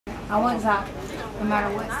I want Zach, no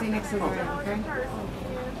matter what. Stay next to the red, okay?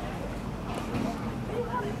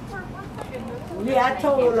 Yeah, I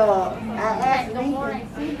told her, I asked The more I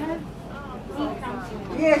Lisa. see her,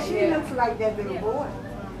 Yeah, she looks like that little boy.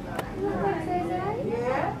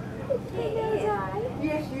 Yeah?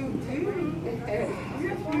 Yes, you do.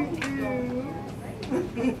 Yes, you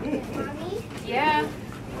do. yeah.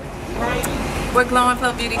 We're Glow and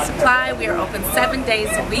Flow Beauty Supply. We are open 7 days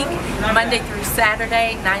a week, Monday through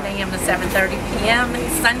Saturday, 9 a.m. to 7:30 p.m.,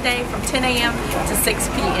 Sunday from 10 a.m. to 6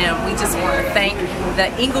 p.m. We just want to thank the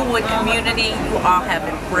Inglewood community. You all have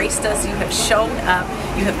embraced us. You have shown up.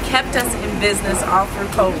 You have kept us in business all through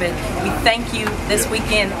COVID. We thank you. This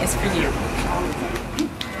weekend is for you.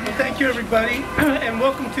 Well, thank you, everybody, and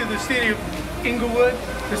welcome to the city of Inglewood,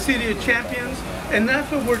 the city of champions. And that's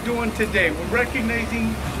what we're doing today. We're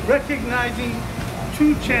recognizing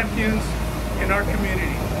two champions in our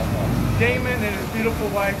community, Damon and his beautiful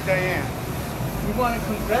wife, Diane. We want to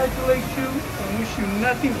congratulate you and wish you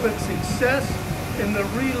nothing but success in the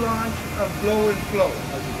relaunch of Glow and Flow.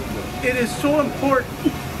 It is so important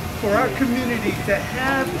for our community to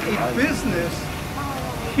have a business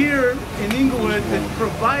here in Inglewood that's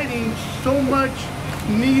providing so much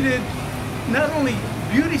needed, not only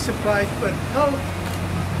beauty supplies, but health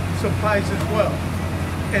supplies as well.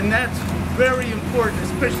 And that's very important,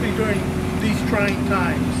 especially during these trying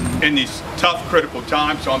times. In these tough, critical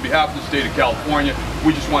times, so on behalf of the state of California,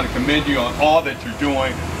 we just want to commend you on all that you're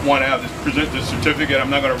doing. Want to have this, present this certificate. I'm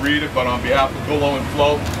not going to read it, but on behalf of Glow and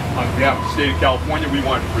Flow, on behalf of the state of California, we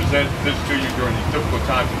want to present this to you during these difficult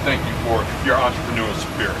times, and thank you for your entrepreneurial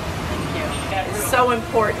spirit. It's so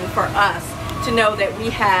important for us to know that we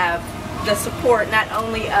have the support not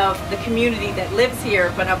only of the community that lives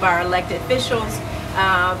here, but of our elected officials,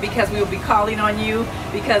 because we will be calling on you,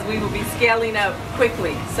 because we will be scaling up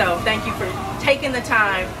quickly. So thank you for taking the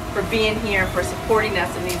time, for being here, for supporting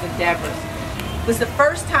us in these endeavors. It was the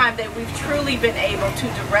first time that we've truly been able to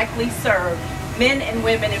directly serve men and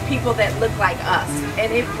women and people that look like us.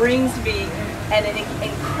 And it brings me an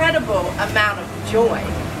incredible amount of joy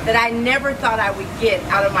that I never thought I would get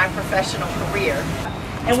out of my professional career.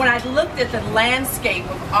 And when I looked at the landscape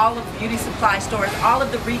of all of the beauty supply stores, all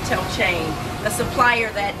of the retail chain, the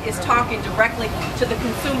supplier that is talking directly to the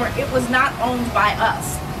consumer, it was not owned by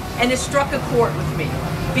us. And it struck a chord with me.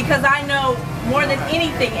 Because I know more than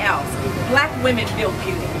anything else, black women build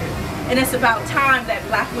beauty. And it's about time that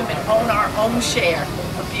black women own our own share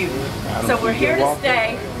of beauty. So we're here to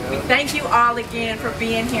stay. We thank you all again for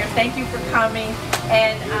being here. Thank you for coming.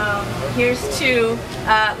 And here's to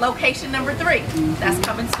location number 3. That's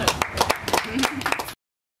coming soon.